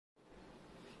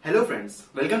Hello friends,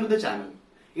 welcome to the channel.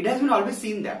 It has been always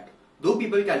seen that though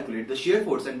people calculate the shear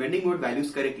force and bending moment values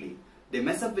correctly, they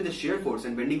mess up with the shear force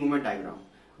and bending moment diagram.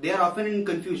 They are often in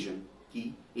confusion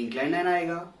कि inclined line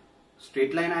आएगा,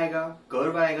 straight line आएगा,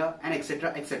 curve आएगा and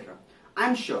etc. etc. I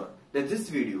am sure that this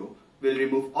video will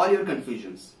remove all your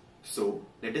confusions. So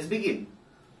let us begin.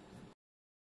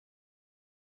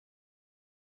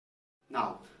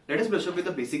 Now let us brush up with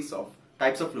the basics of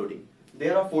types of loading.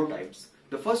 There are 4 types.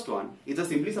 The first one is a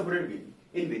simply supported beam,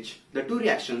 in which the 2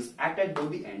 reactions act at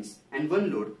both the ends and one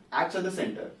load acts at the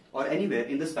center or anywhere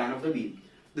in the span of the beam.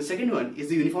 The second one is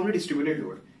the uniformly distributed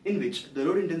load, in which the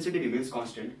load intensity remains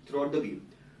constant throughout the beam.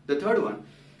 The third one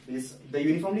is the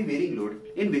uniformly varying load,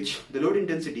 in which the load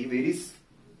intensity varies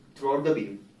throughout the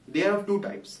beam. They are of 2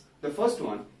 types. The first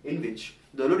one, in which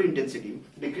the load intensity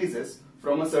decreases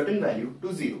from a certain value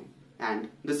to 0, and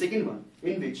the second one,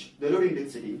 in which the load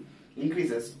intensity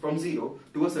increases from 0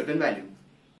 to a certain value.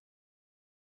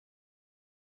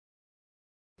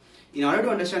 In order to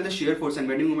understand the shear force and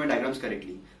bending moment diagrams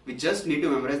correctly, we just need to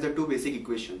memorize the 2 basic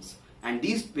equations. And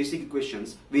these basic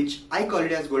equations, which I call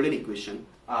it as golden equation,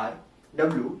 are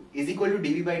W is equal to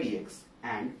dV by dx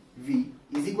and V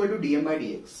is equal to dm by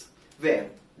dx, where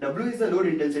W is the load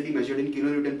intensity measured in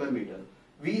kilonewton per meter,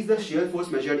 V is the shear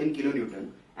force measured in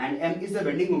kilonewton, and m is the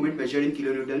bending moment measured in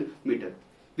kilonewton meter.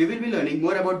 We will be learning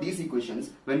more about these equations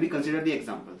when we consider the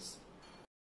examples.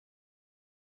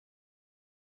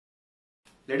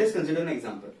 Let us consider an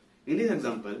example. In this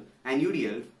example, an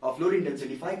UDL of load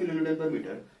intensity 5 kN per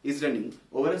meter is running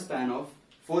over a span of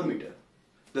 4 meter.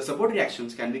 The support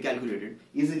reactions can be calculated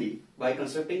easily by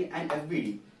constructing an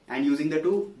FBD and using the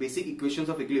 2 basic equations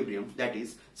of equilibrium, that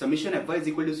is, summation Fy is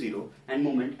equal to 0 and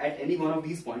moment at any one of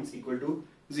these points equal to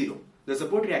 0. The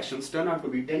support reactions turn out to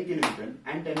be 10 kN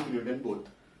and 10 kN both.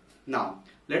 Now,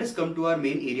 let us come to our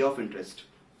main area of interest.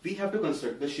 We have to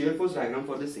construct the shear force diagram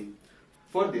for the same.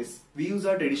 For this, we use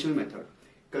our traditional method.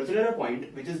 Consider a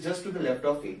point which is just to the left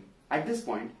of A. At this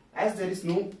point, as there is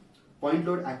no point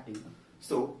load acting,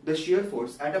 so the shear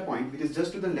force at a point which is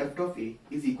just to the left of A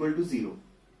is equal to 0.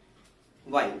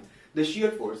 While the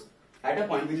shear force at a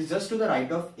point which is just to the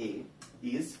right of A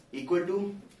is equal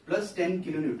to plus 10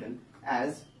 kN,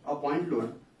 as a point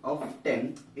load of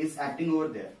 10 is acting over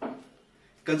there.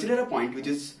 Consider a point which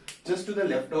is just to the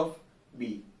left of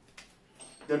B.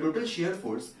 The total shear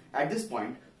force at this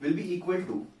point will be equal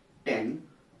to 10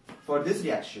 for this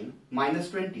reaction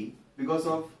minus 20 because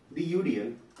of the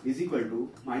UDL is equal to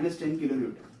minus 10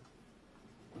 kN.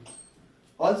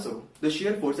 Also, the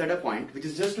shear force at a point which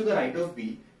is just to the right of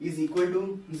B is equal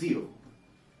to 0.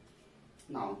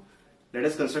 Now, let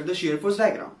us construct the shear force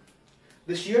diagram.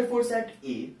 The shear force at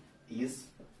A is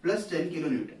plus 10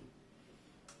 kN,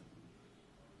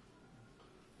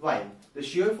 while the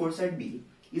shear force at B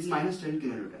is minus 10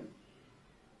 kN.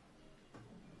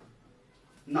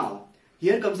 Now,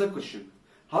 here comes the question.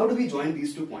 How do we join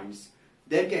these 2 points?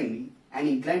 There can be an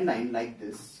inclined line like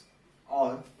this,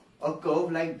 or a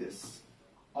curve like this,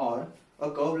 or a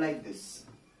curve like this.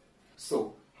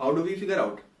 So, how do we figure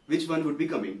out which one would be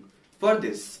coming? For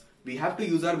this, we have to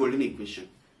use our golden equation,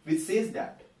 which says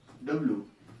that W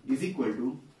is equal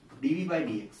to dV by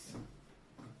dx.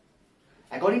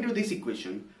 According to this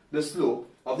equation, the slope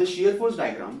of the shear force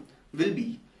diagram will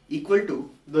be equal to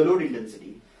the load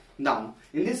intensity. Now,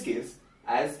 in this case,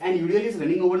 as an UDL is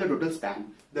running over the total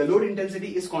span, the load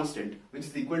intensity is constant, which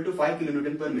is equal to 5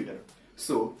 kN per meter.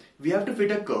 So, we have to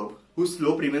fit a curve whose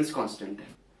slope remains constant.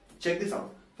 Check this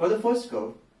out. For the first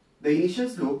curve, the initial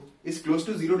slope is close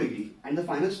to 0 degree and the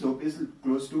final slope is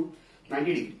close to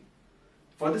 90 degree.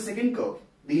 For the second curve,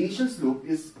 the initial slope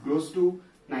is close to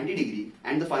 90 degree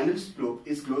and the final slope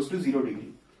is close to 0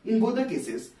 degree. In both the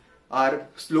cases, our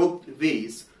slope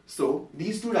varies, so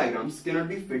these 2 diagrams cannot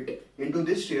be fit into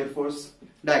this shear force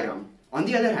diagram. On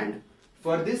the other hand,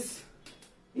 for this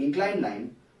inclined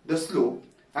line, the slope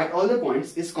at all the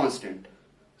points is constant.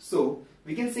 So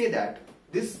we can say that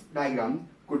this diagram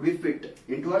could be fit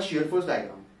into our shear force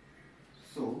diagram.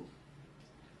 So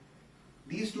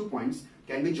these 2 points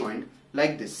can be joined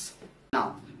like this.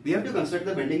 Now, we have to construct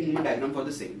the bending moment diagram for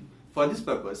the same. For this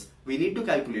purpose, we need to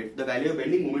calculate the value of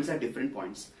bending moments at different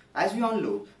points. As we all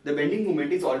know, the bending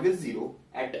moment is always 0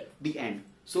 at the end.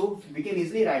 So we can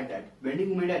easily write that bending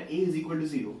moment at A is equal to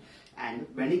 0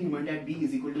 and bending moment at B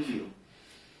is equal to 0.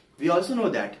 We also know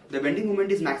that the bending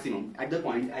moment is maximum at the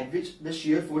point at which the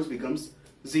shear force becomes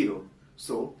 0.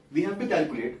 So we have to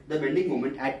calculate the bending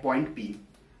moment at point P,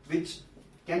 which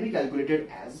can be calculated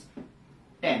as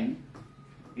 10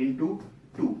 into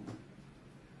 2.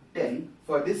 10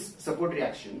 for this support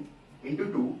reaction into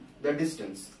 2 the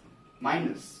distance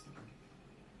minus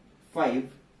 5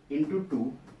 into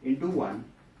 2 into 1,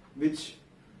 which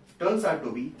turns out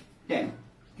to be 10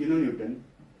 kilonewton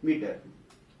meter.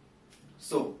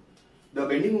 So the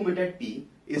bending moment at P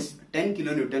is 10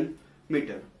 kilonewton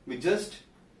meter. We just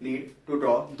need to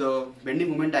draw the bending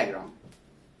moment diagram.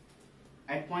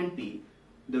 At point P,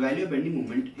 the value of bending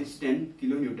moment is 10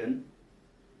 kilonewton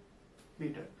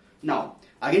meter. Now,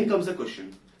 again comes the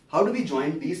question, how do we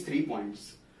join these 3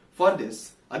 points? For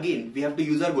this, again, we have to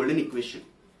use our golden equation,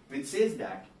 which says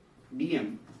that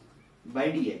dm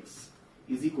by dx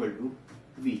is equal to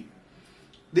v.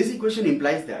 This equation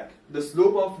implies that the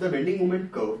slope of the bending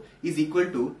moment curve is equal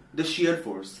to the shear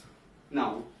force.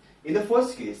 Now, in the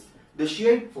first case, the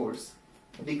shear force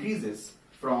decreases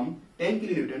from 10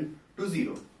 kilonewton to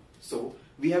 0. So,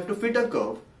 we have to fit a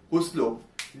curve whose slope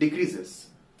decreases.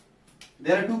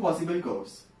 There are 2 possible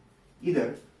curves.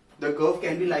 Either the curve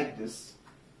can be like this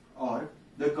or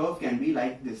the curve can be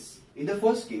like this. In the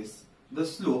first case, the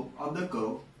slope of the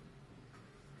curve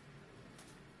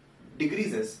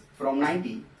decreases from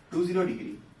 90 to 0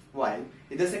 degree, while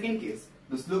in the second case,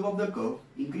 the slope of the curve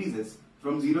increases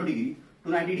from 0 degree to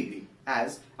 90 degree.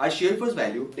 As our shear force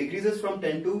value decreases from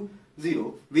 10 to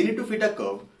 0, we need to fit a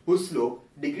curve whose slope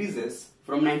decreases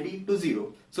from 90 to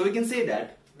 0. So we can say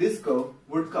that this curve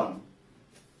would come.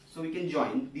 So we can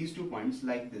join these 2 points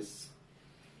like this.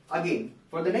 Again,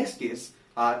 for the next case,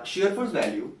 our shear force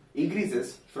value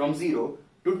increases from 0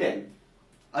 to 10.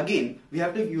 Again, we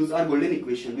have to use our golden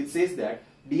equation, which says that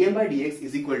dm by dx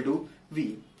is equal to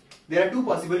v. There are 2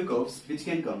 possible curves which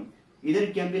can come. Either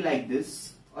it can be like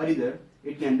this or either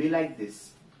it can be like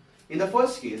this. In the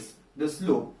first case, the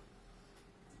slope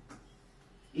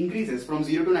increases from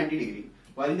 0 to 90 degree,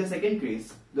 while in the second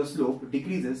case, the slope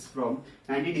decreases from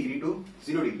 90 degree to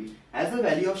 0 degree. As the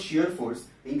value of shear force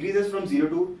increases from 0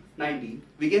 to 90,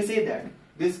 we can say that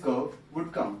this curve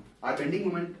would come. Our bending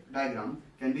moment diagram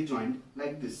can be joined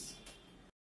like this.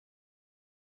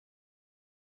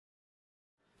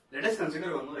 Let us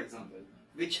consider one more example,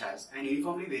 which has an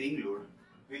uniformly varying load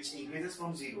which increases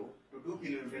from 0 to 2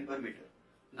 kN per meter.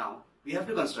 Now, we have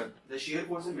to construct the shear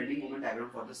force and bending moment diagram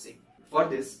for the same. For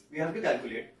this, we have to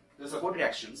calculate the support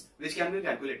reactions, which can be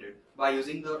calculated by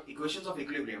using the equations of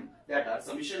equilibrium, that are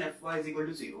summation Fy is equal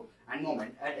to 0 and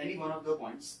moment at any one of the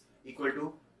points equal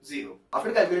to 0.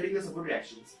 After calculating the support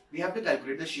reactions, we have to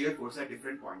calculate the shear force at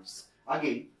different points.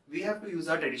 Again, we have to use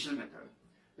our traditional method.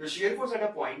 The shear force at a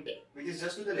point which is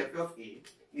just to the left of A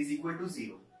is equal to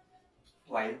 0,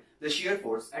 while the shear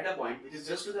force at a point which is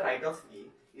just to the right of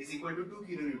A is equal to 2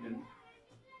 kN.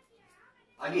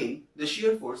 Again, the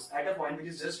shear force at a point which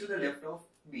is just to the left of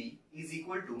B is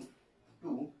equal to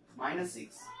 2 minus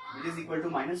 6, which is equal to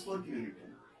minus 4 kN,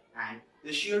 and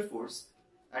the shear force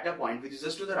at a point which is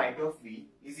just to the right of B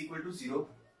is equal to 0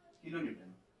 kN.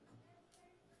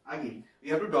 Again, we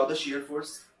have to draw the shear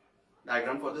force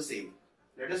diagram for the same.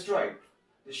 Let us draw it.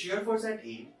 The shear force at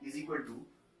A is equal to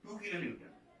 2 kN,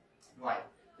 while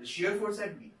the shear force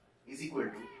at B is equal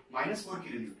to minus 4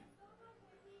 kN.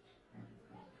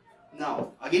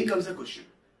 Now, again comes the question,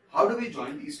 how do we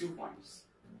join these 2 points?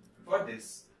 For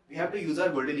this, we have to use our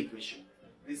golden equation,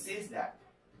 which says that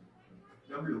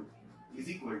W is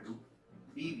equal to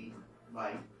dV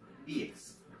by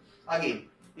dx. Again,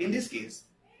 in this case,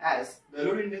 as the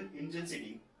load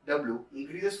intensity W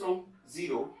increases from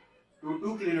 0 to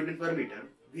 2 kN per meter,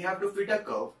 we have to fit a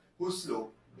curve whose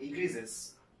slope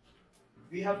increases.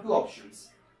 We have 2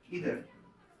 options. Either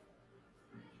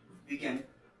we can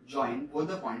join both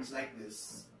the points like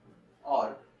this,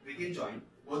 or we can join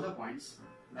both the points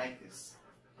like this.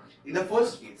 In the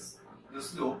first case, the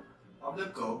slope of the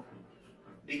curve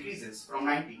decreases from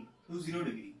 90 to 0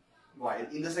 degree, while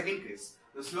in the second case,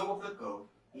 the slope of the curve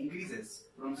increases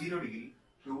from 0 degree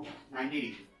to 90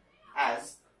 degree.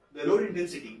 As the load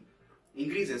intensity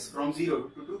increases from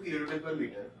 0 to 2 kN per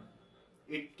meter,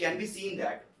 it can be seen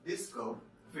that this curve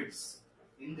fits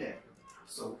in there.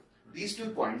 So, these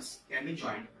 2 points can be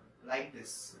joined like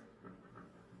this.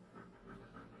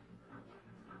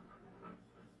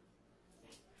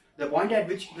 The point at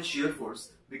which the shear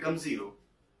force becomes 0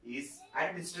 is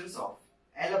at a distance of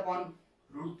L upon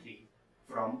root 3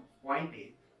 from point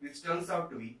A, which turns out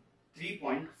to be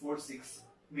 3.46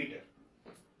 meter.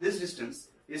 This distance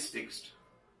is fixed.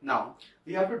 Now,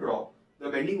 we have to draw the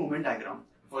bending moment diagram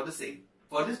for the same.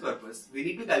 For this purpose, we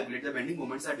need to calculate the bending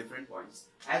moments at different points.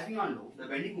 As we all know, the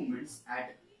bending moments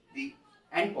at the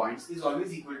end points is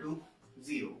always equal to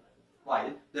 0,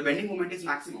 while the bending moment is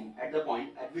maximum at the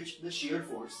point at which the shear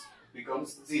force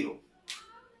becomes 0.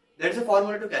 There is a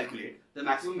formula to calculate the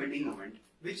maximum bending moment,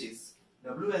 which is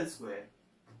WL square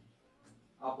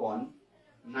upon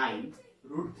 9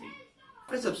 root 3.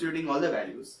 After substituting all the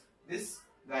values, this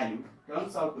value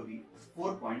turns out to be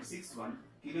 4.61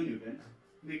 kilonewton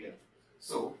meter.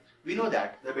 So we know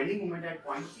that the bending moment at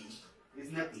point P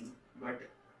is nothing but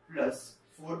plus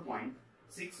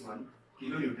 4.61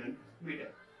 kilonewton meter.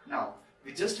 Now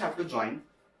we just have to join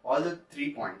all the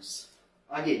 3 points.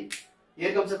 Again,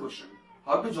 here comes a question.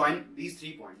 How to join these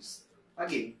 3 points?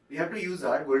 Again, we have to use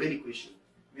our golden equation,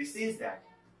 which says that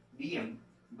dm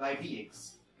by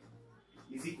dx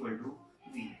is equal to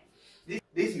v.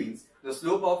 This means the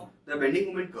slope of the bending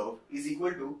moment curve is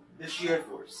equal to the shear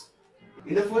force.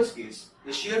 In the first case,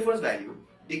 the shear force value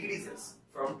decreases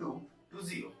from 2 to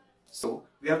 0. So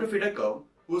we have to fit a curve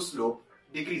whose slope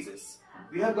decreases.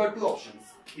 We have got two options.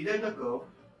 Either the curve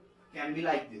can be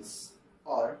like this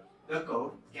or the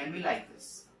curve can be like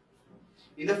this.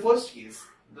 In the first case,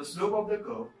 the slope of the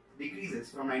curve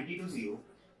decreases from 90 to 0,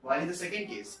 while in the second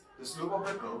case, the slope of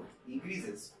the curve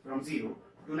increases from 0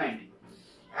 to 90.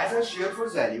 As our shear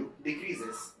force value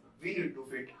decreases, we need to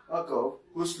fit a curve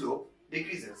whose slope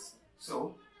decreases.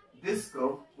 So this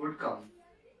curve would come.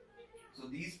 So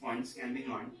these points can be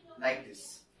joined like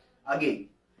this. Again,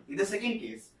 in the second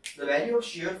case, the value of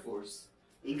shear force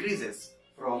increases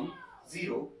from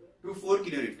 0 to 4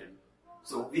 kilonewton.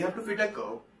 So we have to fit a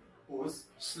curve whose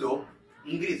slope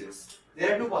increases.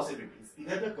 There are two possibilities.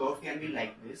 Either the curve can be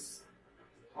like this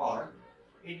or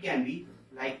it can be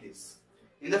like this.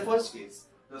 In the first case,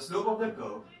 the slope of the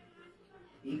curve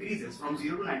increases from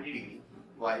 0 to 90 degree,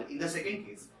 while in the second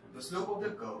case, the slope of the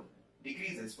curve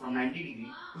decreases from 90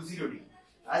 degree to 0 degree.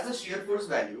 As the shear force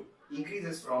value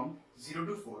increases from 0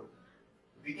 to 4,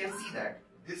 we can see that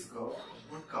this curve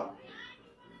would come.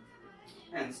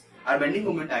 Hence, our bending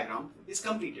moment diagram is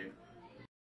completed.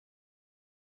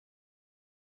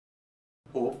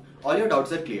 Hope all your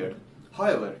doubts are cleared.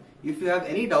 However, if you have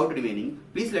any doubt remaining,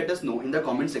 please let us know in the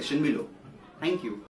comment section below. Thank you.